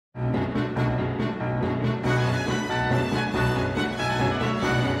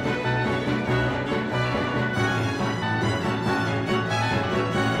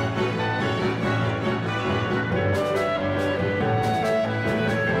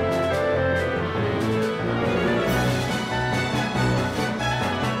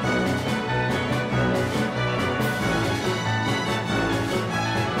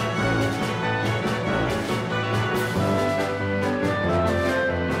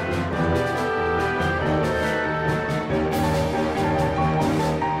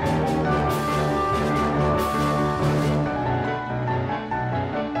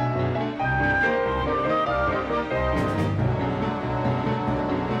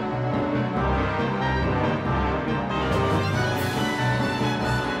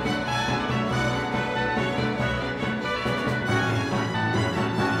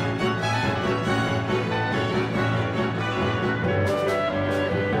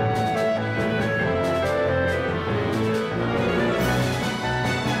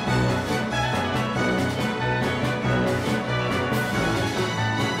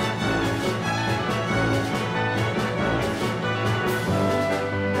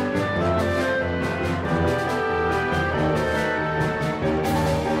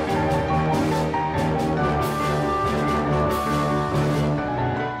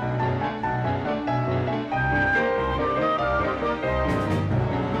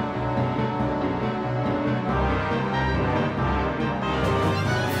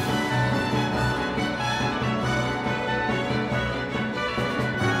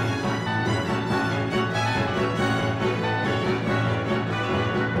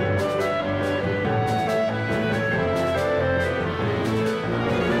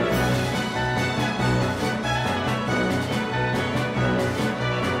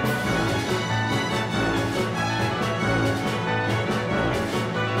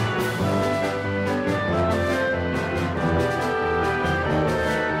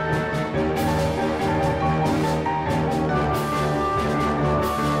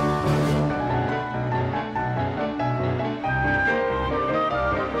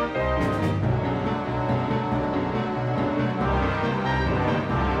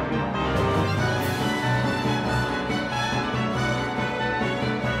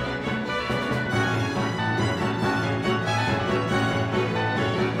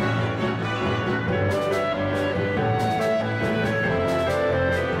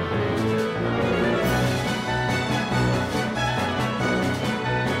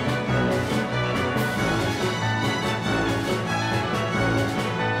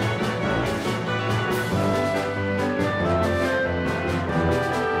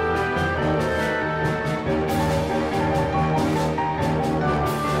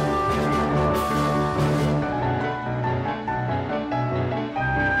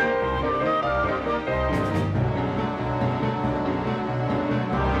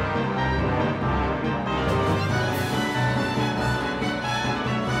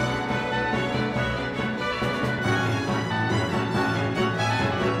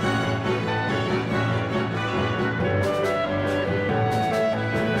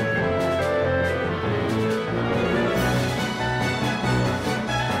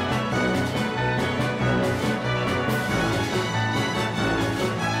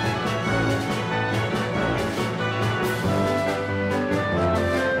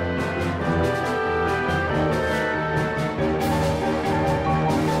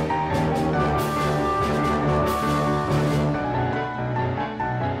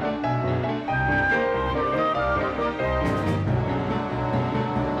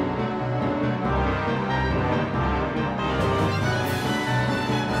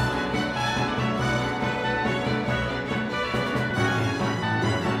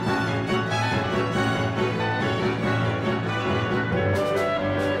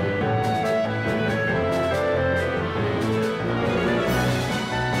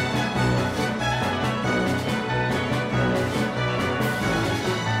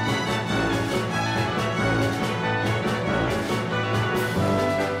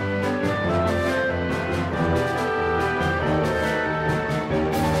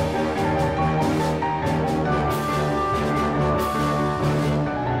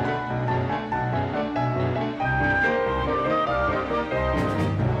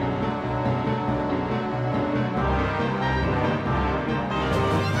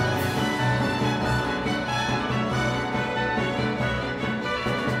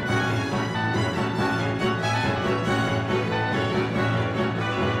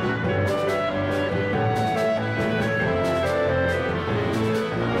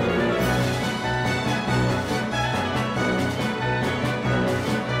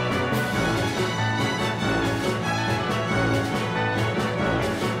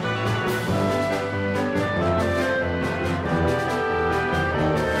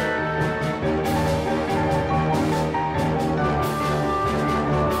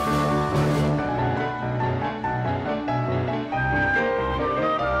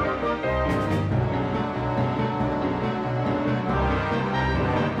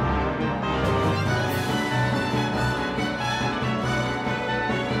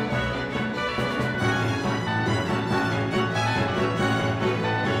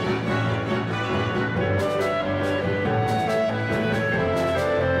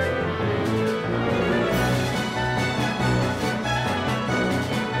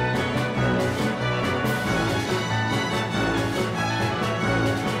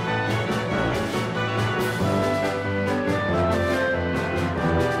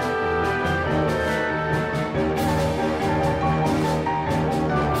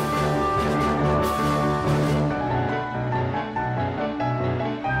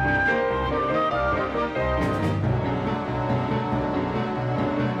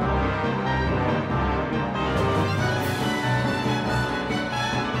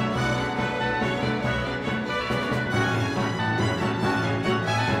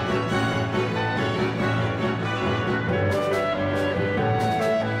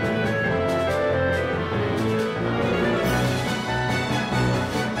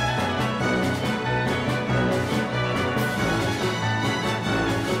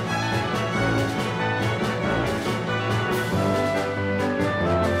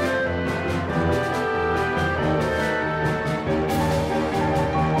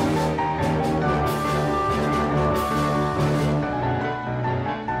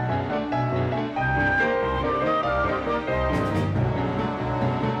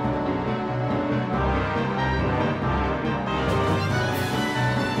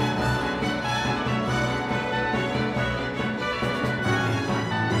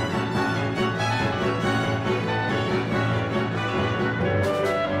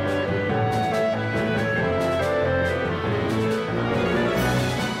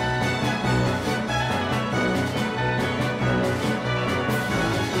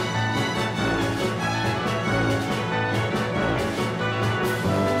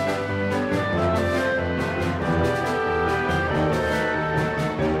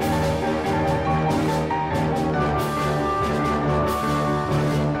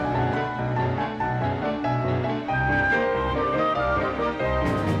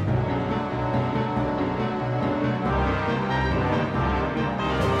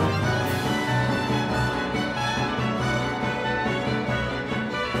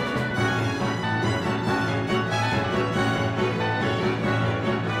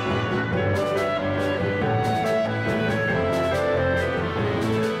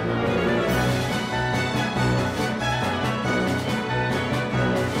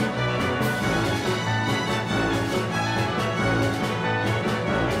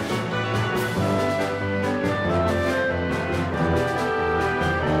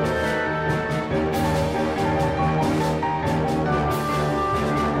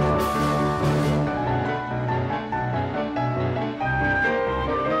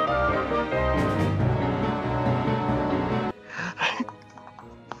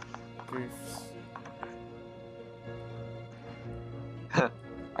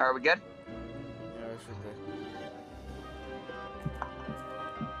Are we good? Yeah, we should be.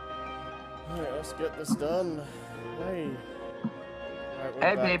 Alright, let's get this done. Hey. Alright, we're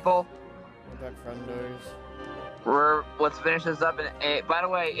Hey, back. people. We're back, friendos. Let's finish this up in 8. By the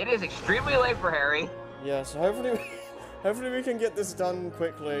way, it is extremely late for Harry. Yeah, so hopefully we can get this done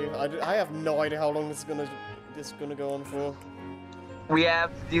quickly. I have no idea how long this is gonna go on for. We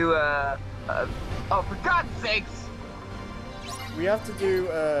have to do, oh, for God's sakes! We have to do,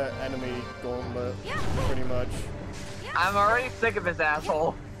 enemy gauntlet, pretty much. I'm already sick of this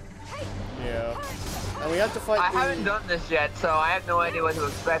asshole. Yeah. And we have to fight I haven't done this yet, so I have no idea what to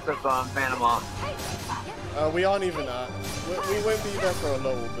expect with Panama. We aren't even at. We won't be there for a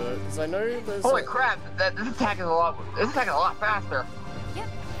little bit, because I know there's... Holy crap, this attack is a lot faster.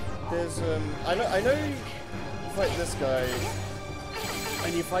 There's, I know you fight this guy,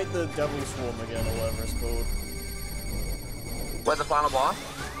 and you fight the Devil Swarm again, or whatever it's called. What, the final boss?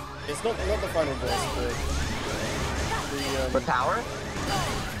 It's not the final boss, The tower?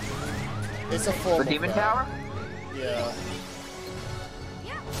 It's a form The demon tower? Yeah.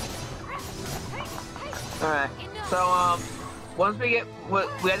 Alright, so, once we get what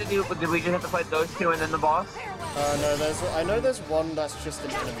we had to do, did we just have to fight those two and then the boss? No, I know there's one that's just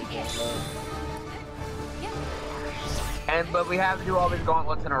an enemy gauntlet. But we have to do all these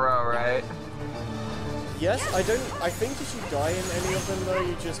gauntlets in a row, right? Yes, I think if you die in any of them though,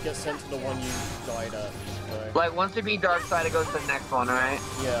 you just get sent to the one you died at. So. Like, once we beat Darkseid, it goes to the next one, right?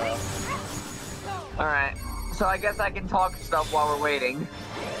 Yeah. Alright, so I guess I can talk stuff while we're waiting.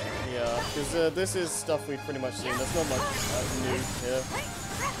 Yeah, because this is stuff we've pretty much seen. There's not much new here.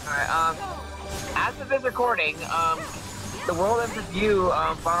 Alright, as of this recording, the World Ends With You,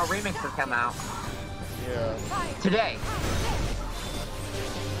 final remix has come out. Yeah. Today.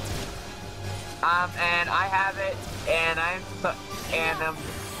 And I have it, and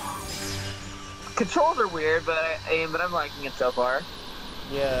controls are weird, but I'm liking it so far.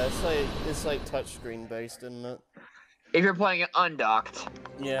 Yeah, it's like touchscreen based, isn't it? If you're playing it undocked.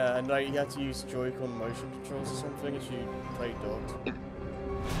 Yeah, and like you have to use Joy-Con motion controls or something if you play docked.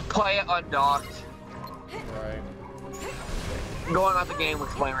 Play it undocked. Right. Going on the game with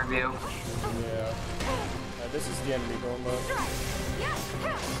explain review. Yeah. This is the enemy gauntlet.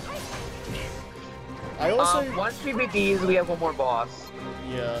 I also once we beat these, we have one more boss.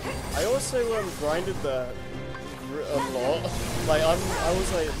 Yeah. I also grinded that a lot. Like I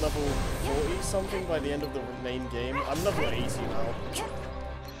was like level 40 something by the end of the main game. I'm level 80 now.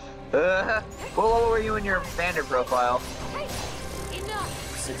 What level were you in your standard profile?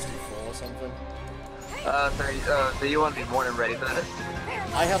 64 or something. 30. So you want to be more than ready for this?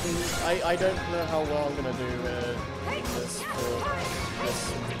 I don't know how well I'm gonna do in this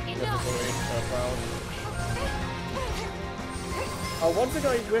difficulty round. One thing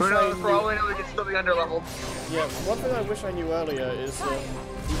I wish I knew... For all we know, we could still be under-leveled. Yeah, one thing I wish I knew earlier is you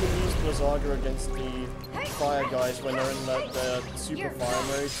can use Blizzaga against the fire guys when they're in the super fire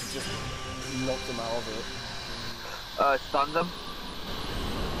mode to just knock them out of it. Stun them?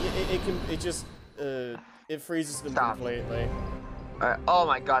 It freezes them completely. Alright, oh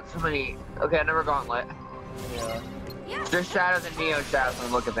my god, so many... Okay, I never gauntlet. Yeah. There's shadows and neo shadows when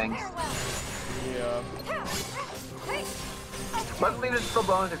we look at things. Yeah. Luckily, there's still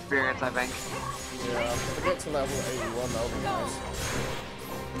bonus experience, I think. Yeah, if I get to level 81, that'll be nice.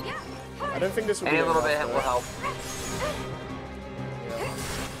 I don't think this will be a little bit will help. Yeah.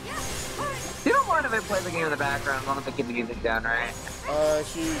 You don't mind if I play the game in the background as long as I keep the music down, right?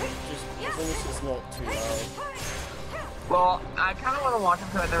 She just, as long as it's not too loud. Well, I kind of want to watch it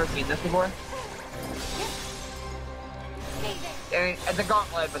because I've never seen this before. I mean, it's a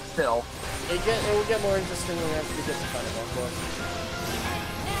gauntlet, but still. It will get more interesting when we actually get to kind of Aqua.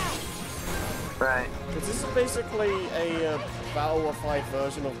 Right. Because this is basically a Battle of 5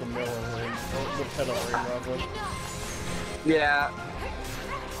 version of the mirror room, or the pillar room rather. Yeah.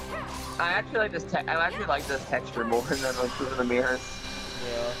 I actually like this. I actually like this texture more than the mirrors.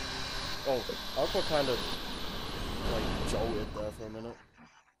 Yeah. Oh, Aqua kind of like jolted there for a minute.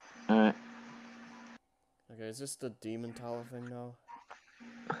 Alright. Okay, is this the demon tower thing now?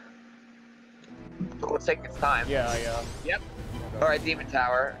 Let's take its time. Yeah, yeah. Yep. Okay. Alright, demon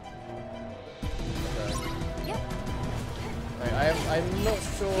tower. Okay. Right, I'm not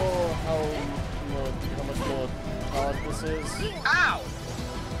sure how much more hard this is. Ow!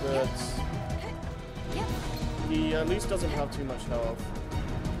 But he at least doesn't have too much health.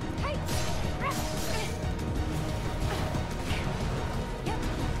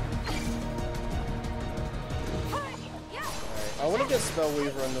 I want to get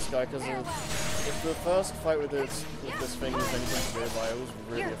Spellweaver on this guy because If the first fight with this thing was anything to go by, it was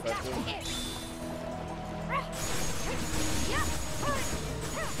really effective.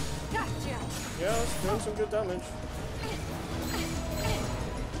 Yeah, it's doing some good damage.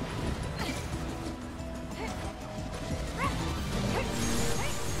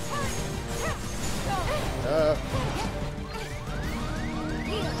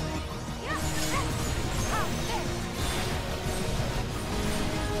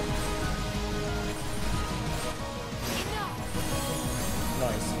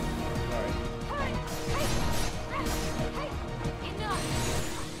 Nice. Alright.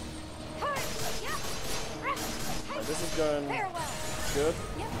 This is going good.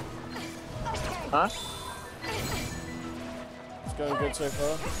 Huh? It's going good so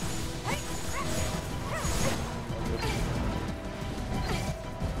far.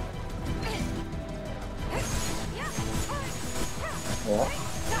 What?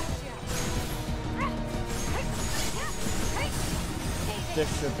 This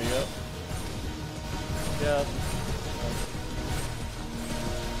should be it. Yeah.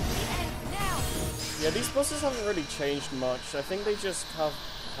 Yeah, these bosses haven't really changed much. I think they just have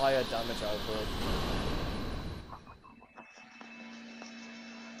higher damage output.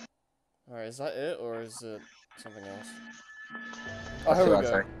 Alright, is that it, or is it something else? Oh, here we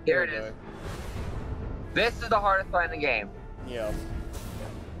go. Here it is. This is the hardest fight in the game. Yeah.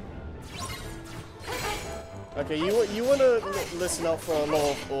 Okay, you want to listen out for a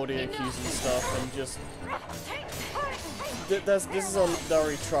lot of audio cues and stuff, and just... This is on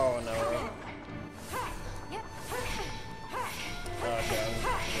very trial and error. Okay,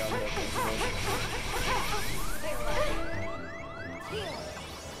 I'm looking for this.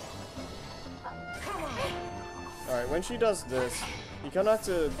 Alright, when she does this, you kind of have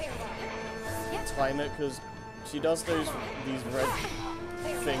to time it, because she does these red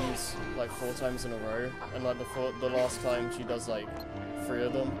things like 4 times in a row, and like the last time she does like 3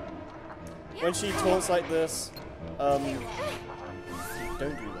 of them. When she taunts like this, don't do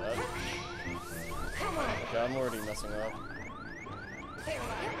that. Okay, I'm already messing up.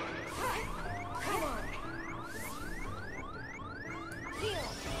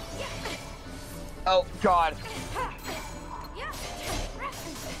 Oh God.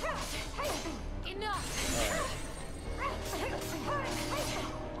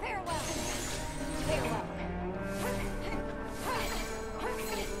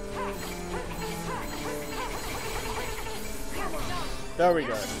 There we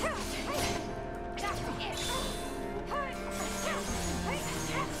go.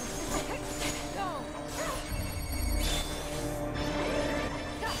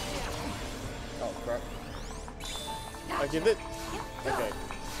 Oh crap. I give it. Okay.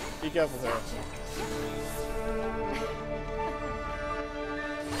 Be careful here.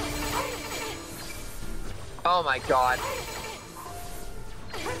 Oh my God.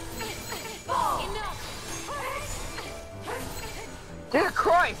 Jesus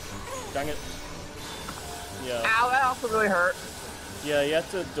Christ! Dang it. Yeah. Ow, that also really hurt. Yeah, you have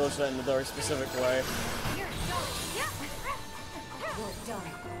to dodge that in a very specific way.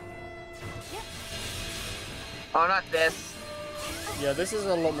 Oh, not this. Yeah, this is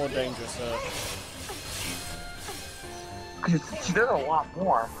a lot more dangerous. She does a lot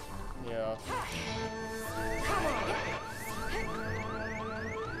more. Yeah.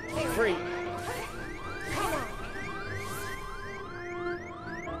 Free.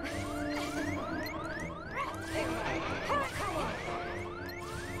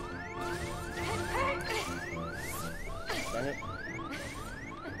 Dang it.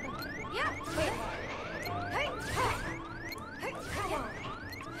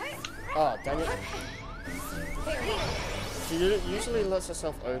 Ah, dang it. She usually lets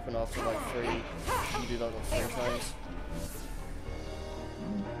herself open after like 3. You do that like 3 times.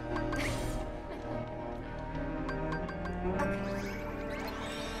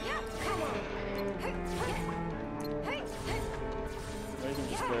 Or you can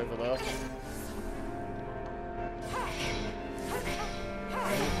just go over there.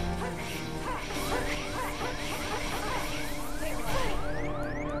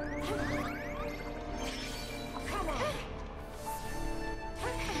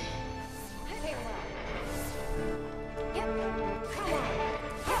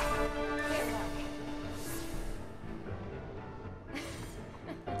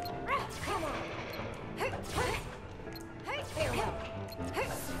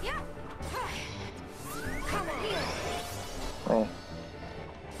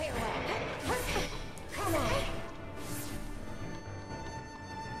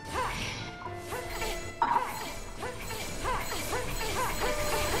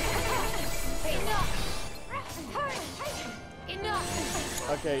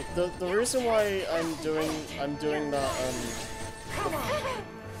 Okay, the reason why I'm doing that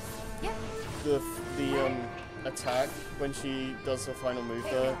the attack when she does her final move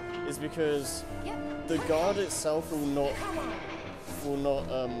there is because the guard itself will not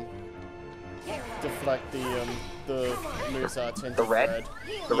deflect the moves that are tinted The red?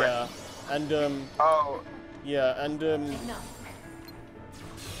 The yeah. red. And oh yeah, and dang it.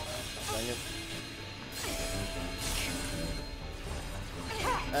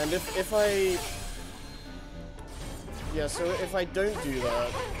 And if I so if I don't do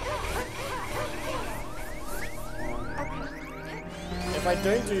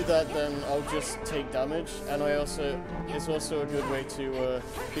that, then I'll just take damage, and it's also a good way to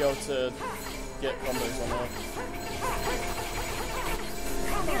be able to get combos on her.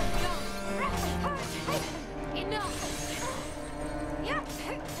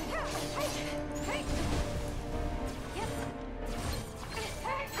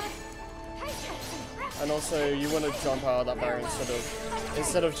 And also, you want to jump out of that barrier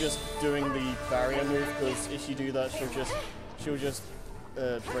instead of just doing the barrier move, because if you do that, she'll just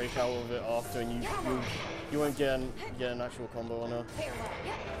break out of it after, and you won't get an actual combo on her. Yeah.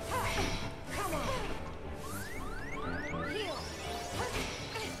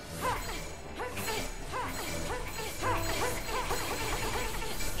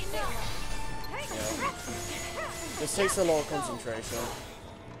 This takes a lot of concentration.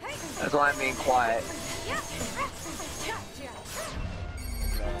 That's why I'm being quiet. No,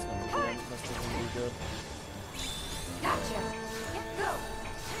 that's not gonna be good.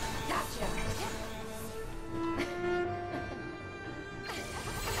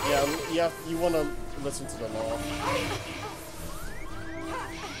 Yeah, you want to listen to the law.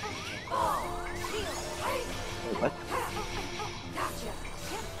 What?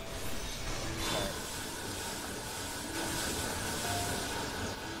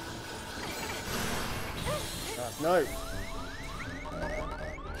 No.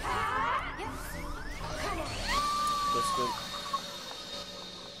 Distant.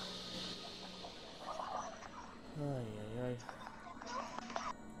 Ay, ay, ay.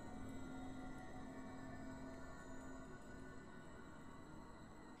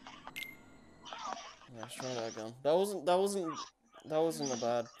 Yeah, let's try that again. That wasn't a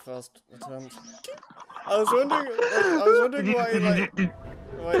bad first attempt. I was wondering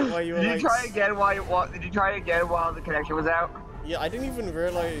why you were Did you try again did you try again while the connection was out? Yeah, I didn't even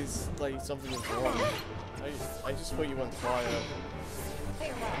realize like something was wrong. I just thought you went quiet.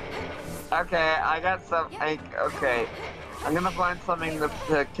 Okay, I got some okay. I'm gonna find something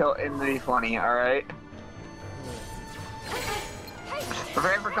to kill in the funny, alright?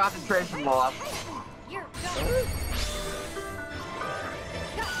 Prepare for concentration loss.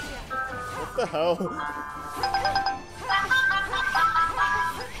 What the hell?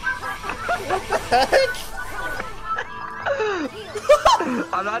 What the heck?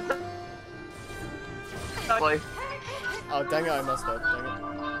 I'm not. Oh dang it! I messed up. Dang it.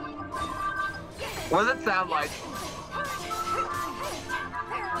 What does it sound like?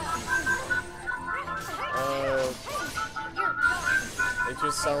 It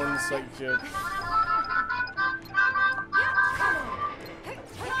just sounds like you're...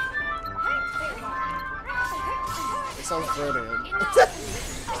 It sounds brilliant.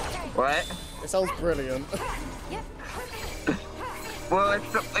 What? It sounds brilliant. Well,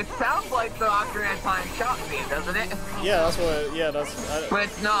 it sounds like the Ocarina Time shot theme, doesn't it? Yeah, that's what. Yeah, that's. But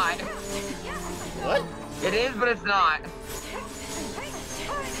it's not. What? It is, but it's not.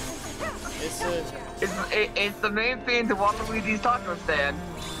 It's It's the main theme to Waluigi's taco stand.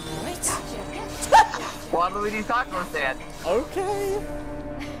 what? Waluigi's taco stand. Okay.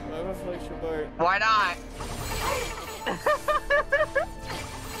 Whatever floats your boat. Why not?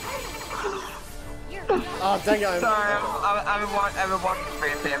 Oh dang it! Sorry, I've been watching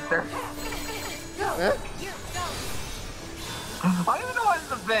Space Hamster. Huh? I don't even know what is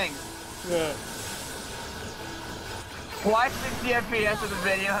the thing. Yeah. Why 60 FPS of the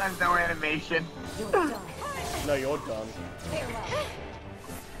video has no animation? No, you're done.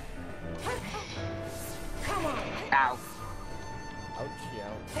 Ow. Ouchie,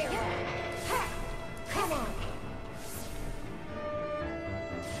 ouch. Come on.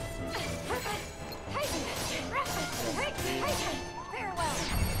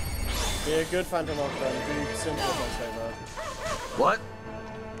 Be a good Phantom Rock then. Do simple ones like that. What?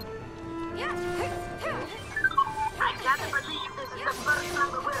 I can't believe this is the first time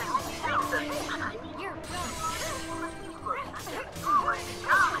we're wearing these faces. Oh my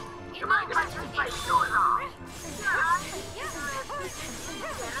god! You mind if I take my shoes off?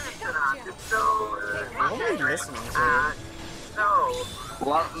 What am I listening to? So,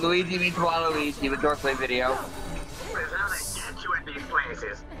 Luigi meets Waluigi with Dorplay video. where's how they get you in these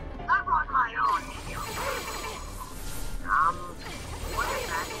places? I brought my own. What is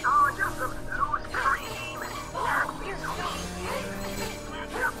that? Oh, just some loose cream. That's me sweet.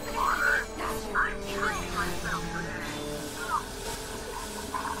 Just water. I'm treating myself today.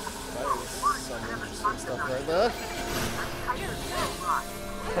 That is some interesting stuff right there.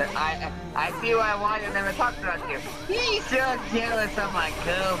 I see why Wario never talked about you. He's so jealous of my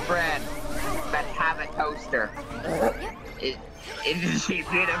girlfriend. That have a toaster. Isn't she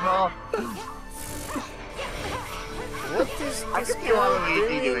beautiful? What is this I could see guy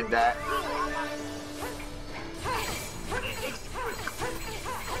Waluigi doing that.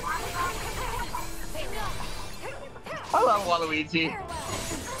 I love Waluigi.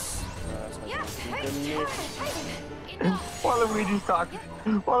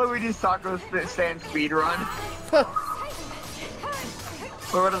 Waluigi's taco stand speed run.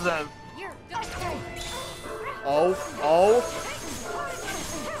 What is that? Oh.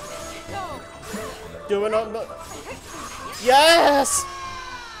 Doing up. Yes!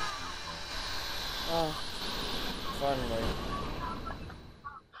 Oh, finally.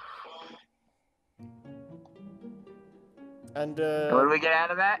 And, What do we get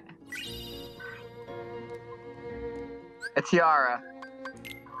out of that? A tiara.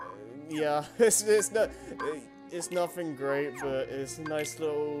 yeah, it's nothing great, but it's a nice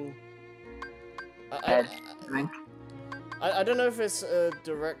little... Head. I don't know if it's a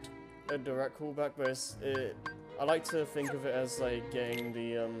direct callback, but I like to think of it as like getting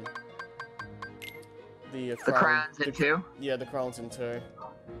the crowns in two? Yeah, the crowns in two.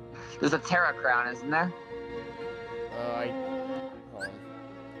 There's a Terra crown, isn't there? Hold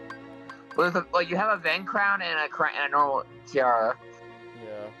on. Well, you have a Ven crown and a normal tiara.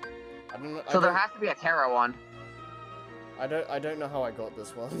 Yeah. I don't know. So there has to be a Terra one. I don't know how I got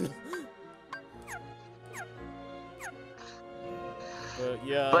this one. But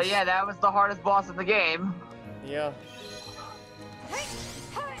yeah. That was the hardest boss of the game. Yeah.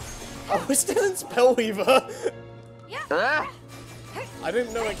 Oh, we're still in Spellweaver! I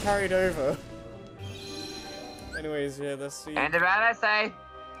didn't know it carried over. Anyways, yeah, let's see. And about I say.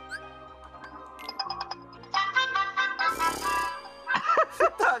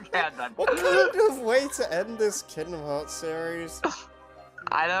 Okay, I'm done. What kind of way to end this Kingdom Hearts series?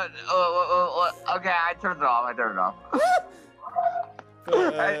 I don't. Okay, I turned it off.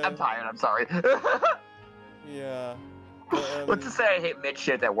 But, I'm tired. I'm sorry. Yeah. What to say? I hate mid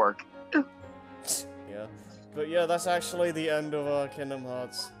shit at work. Yeah. But yeah, that's actually the end of our Kingdom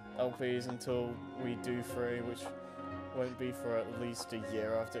Hearts LPs until we do 3, which won't be for at least a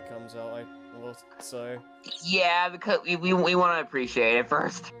year after it comes out. So. Yeah, because we want to appreciate it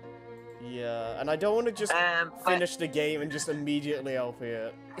first. Yeah, and I don't want to just finish the game and just immediately LP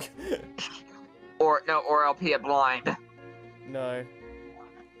it. or LP it blind. No.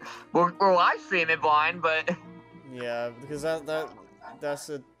 We'll live stream it blind, but yeah, because that's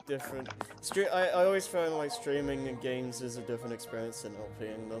a different. I always found like streaming in games is a different experience than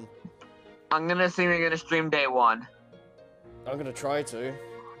LPing them. I'm gonna assume you're gonna stream day 1. I'm gonna try to.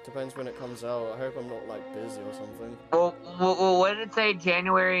 Depends when it comes out. I hope I'm not like busy or something. Well, what did it say?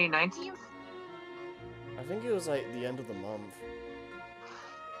 January 19th? I think it was like the end of the month.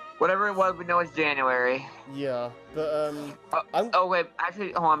 Whatever it was, we know it's January. Yeah, but Oh wait,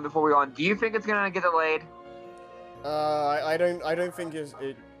 actually, hold on. Before we go on, do you think it's gonna get delayed? I don't think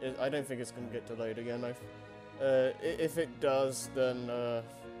I don't think it's gonna get delayed again. If it does, then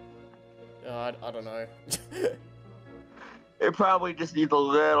I don't know. It probably just needs a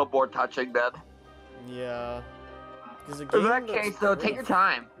little more touching then. Yeah. In that case, though, take your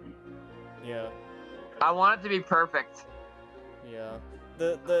time. Yeah. I want it to be perfect. Yeah.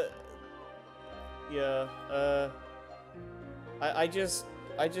 Yeah. I just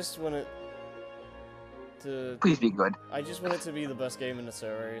want it to. Please be good. I just want it to be the best game in the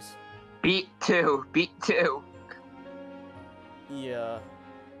series. Beat 2. Yeah.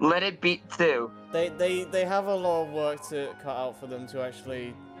 Let it beat 2. They have a lot of work to cut out for them to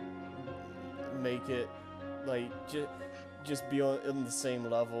actually make it like just be on the same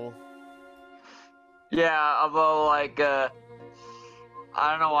level. Yeah, although like I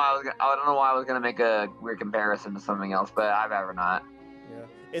don't know why I was gonna make a weird comparison to something else, but I've ever not. Yeah,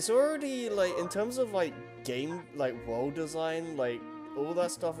 it's already like in terms of like game like world design, like all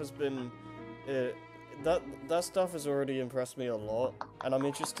that stuff has been that stuff has already impressed me a lot, and I'm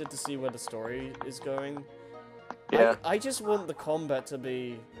interested to see where the story is going. Yeah. I just want the combat to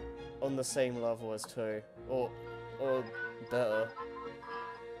be on the same level as 2, or better.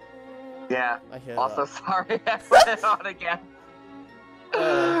 Yeah. I hear Also, that. sorry, I put it on again.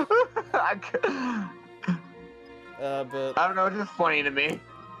 But I don't know, it's just funny to me.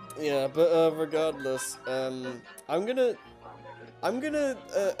 yeah, but regardless, I'm gonna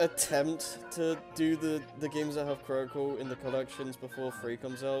attempt to do the games that have Critical in the collections before 3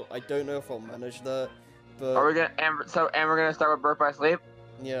 comes out. I don't know if I'll manage that, but Are we gonna and we're gonna start with Birth by Sleep?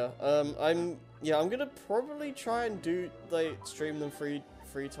 yeah, I'm gonna probably try and do like stream them three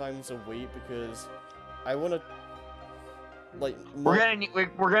times a week because I wanna like We're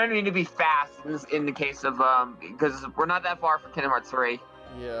gonna need to be fast in the case of because we're not that far from Kingdom Hearts 3.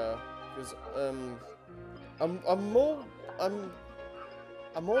 yeah, because I'm more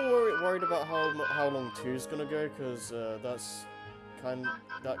worried about how long 2's gonna go because that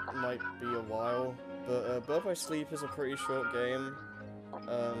might be a while. But Birth by Sleep is a pretty short game.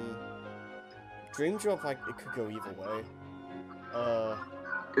 Dream Drop, it could go either way.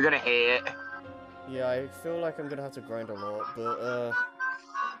 You're gonna hate it. Yeah, I feel like I'm gonna have to grind a lot, but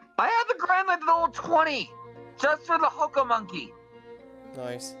I had to grind like level 20 just for the Hoka Monkey.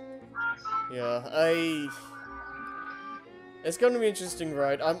 nice. Yeah, it's gonna be interesting,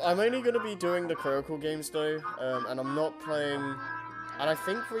 right? I'm only gonna be doing the Critical games though, and I'm not playing. And I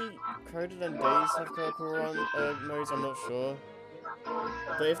think Coded and Days have Critical run modes. I'm not sure,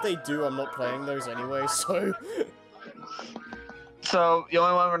 but if they do, I'm not playing those anyway. So. So the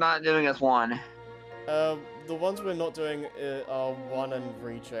only one we're not doing is 1. The ones we're not doing are 1 and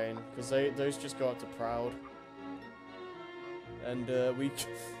Rechain, because those just go up to Proud. And we...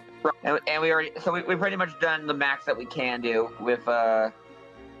 And we already, so we pretty much done the max that we can do with 2, not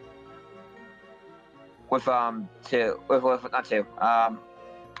 2, 1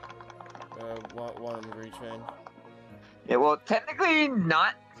 and Rechain. Yeah, well, technically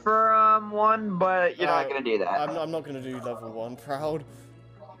not for 1, but you're not gonna do that. I'm not gonna do level 1 Proud.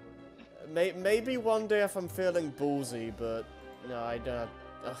 Maybe one day if I'm feeling ballsy, but no, I don't.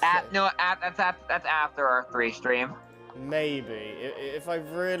 That's after our 3 stream. Maybe if I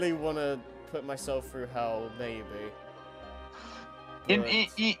really want to put myself through hell, maybe. But...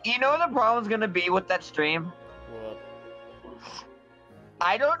 You know what the problem's gonna be with that stream? What?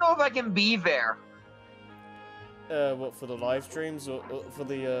 I don't know if I can be there. What, for the live streams or for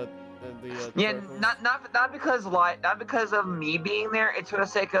the yeah, circles? not because of me being there. It's for the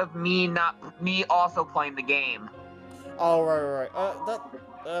sake of me also playing the game. Oh right.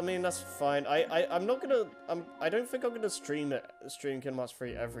 I mean that's fine. I'm not gonna I don't think I'm gonna stream Kingdom Hearts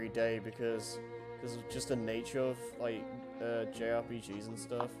 3 every day because of just the nature of like JRPGs and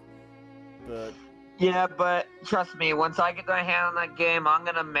stuff. But yeah, but trust me, once I get my hand on that game, I'm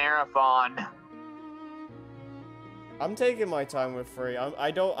gonna marathon. I'm taking my time with 3. I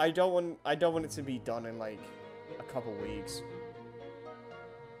don't want it to be done in like a couple weeks.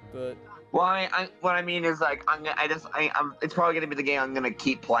 But well, what I mean is like it's probably gonna be the game I'm gonna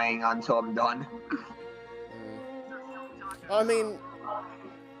keep playing until I'm done. I mean,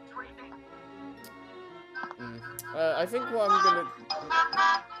 I think what I'm gonna.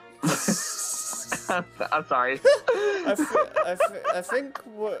 I'm sorry. I think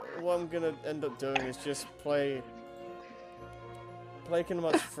what I'm gonna end up doing is just play Kingdom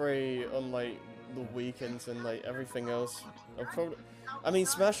Hearts 3 on like the weekends and like everything else. I mean,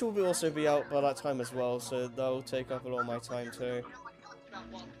 Smash will also be out by that time as well, so that'll take up a lot of my time too.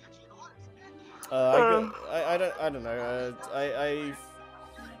 I don't know. I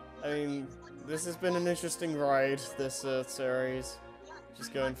mean, this has been an interesting ride. This series,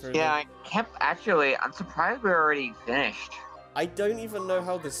 just going through. Yeah, actually, I'm surprised we're already finished. I don't even know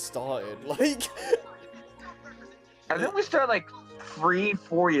how this started. Like, I think we started like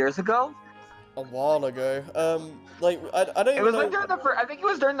 3-4 years ago. A while ago. Like I don't even know. It was like during I think it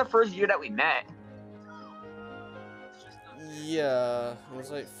was during the first year that we met. Yeah, it was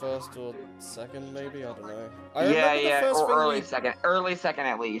like first or second, maybe. I don't know. Early second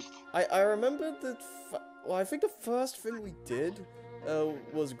at least. I remember well, I think the first thing we did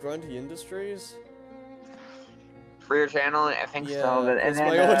was Grunty Industries. For your channel, I think so. And then,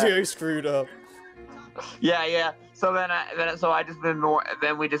 my audio screwed up. Yeah. So then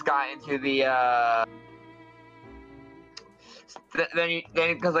we just got into the then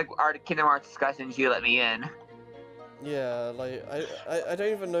because like our Kingdom Hearts discussions, you let me in. Yeah, like I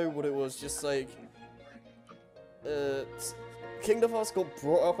don't even know what it was. Just like Kingdom Hearts got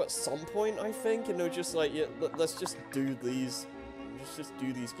brought up at some point, I think, and they were just like, yeah, let's just do these. Let's just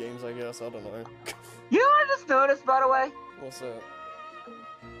do these games, I guess. I don't know. You know what I just noticed, by the way? What's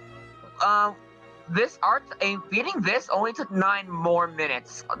that? This beating this only took 9 more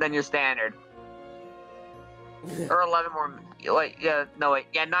minutes than your standard. Or 11 more,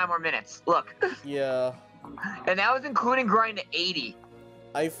 9 more minutes. Look. Yeah. And that was including grind to 80.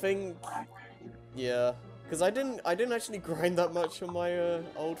 I think, yeah, because I didn't actually grind that much on my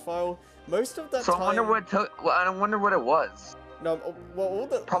old file. Most of that So time. I wonder what took. Well, I wonder what it was. No, well, all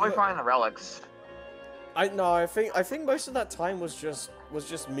the Probably finding the relics. I think most of that time was just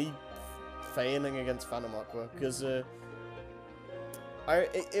me feigning against Phantom Aqua, because it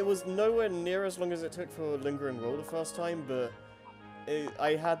was nowhere near as long as it took for Lingering Will the first time, but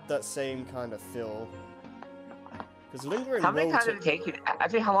I had that same kind of feel. Because Lingering How many Will times did it take you?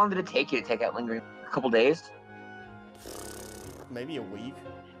 Actually, how long did it take you to take out Lingering? A couple days? maybe a week.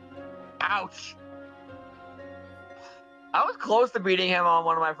 Ouch! I was close to beating him on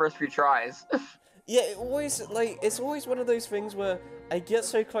one of my first few tries. Yeah, it's always one of those things where I get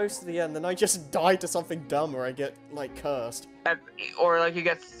so close to the end, and I just die to something dumb, or I get like cursed. Or like you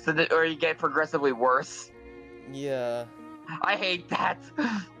get progressively worse. Yeah. I hate that.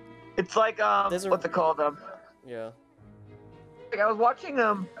 It's like what's it called? Yeah. Like I was watching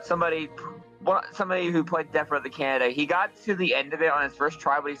somebody who played Death Row to Canada. He got to the end of it on his first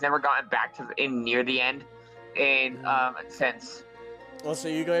try, but he's never gotten back to near the end since. Also,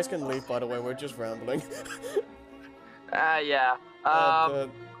 you guys can leave, by the way. We're just rambling. Yeah.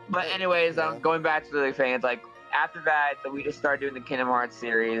 But anyways, yeah. Going back to the thing, it's like after that, we just started doing the Kingdom Hearts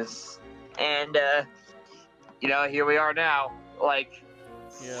series, and you know, here we are now, like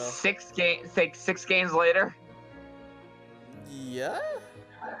Yeah. 6 games later. Yeah.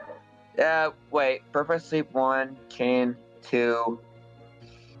 Wait, Purpose Sleep 1, Chain 2,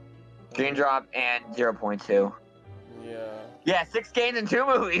 Dream Drop, and 0.2. Yeah. Yeah, 6 games and 2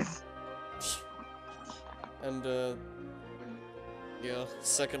 movies. And yeah,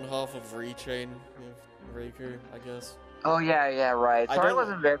 second half of Rechain with Riku, I guess. Oh yeah, right. Sorry, I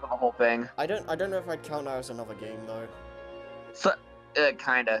wasn't there for the whole thing. I don't know if I'd count that as another game though. So,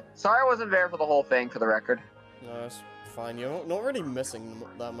 kinda. Sorry, I wasn't there for the whole thing, for the record. No, it's fine. You're not really missing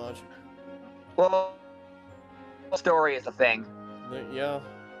that much. Well, story is a thing. Yeah.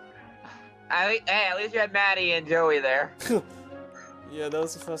 At least you had Maddie and Joey there. Yeah, that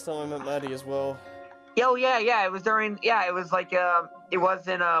was the first time I met Maddie as well. Oh yeah. It was during. Yeah, it was like it was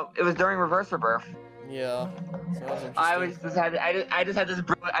during Reverse Rebirth. Yeah. So that was interesting. I just had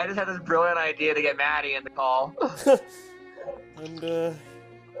this brilliant idea to get Maddie in the call. And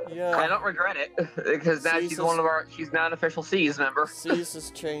yeah. I don't regret it because now she's now an official C's member. C's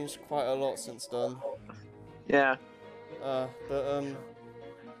has changed quite a lot since then. Yeah. But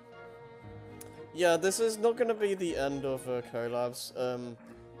yeah, this is not gonna be the end of collabs.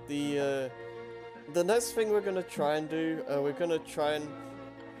 The next thing we're gonna try and do, we're gonna try and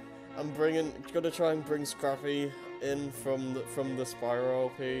bring Scrappy in from the Spiral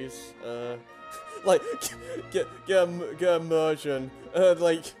piece. Like get a merging.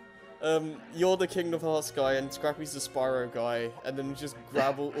 You're the Kingdom Hearts guy and Scrappy's the Spyro guy, and then just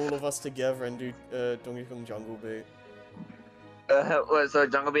grab all of us together and do Donkey Kong Jungle Beat. So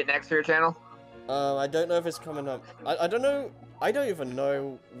Jungle Beat next for your channel? I don't know if it's coming up. I don't know. I don't even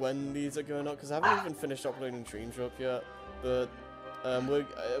know when these are going up because I haven't even finished uploading Dream Drop yet. But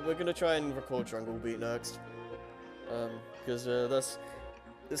we're gonna try and record Jungle Beat next. Because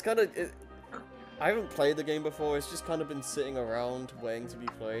it's kind of I haven't played the game before. It's just kind of been sitting around waiting to be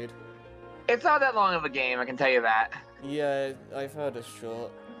played. It's not that long of a game, I can tell you that. Yeah, I've heard it's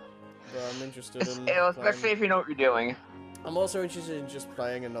short, but I'm interested in. Especially if you know what you're doing. I'm also interested in just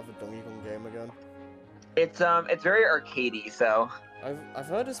playing another Donkey Kong game again. It's very arcadey, so. I've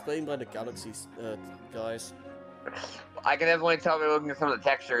heard it's played by the Galaxy guys. I can definitely tell by looking at some of the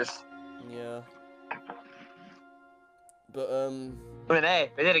textures. Yeah. But I mean,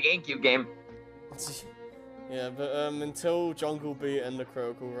 hey, they did a GameCube game. Yeah, but until Jungle Beat and the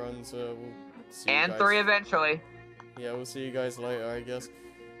Critical Runs, we'll see you And guys. 3 eventually. Yeah, we'll see you guys later, I guess.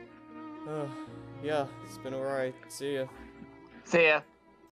 Yeah, it's been alright. See ya. See ya.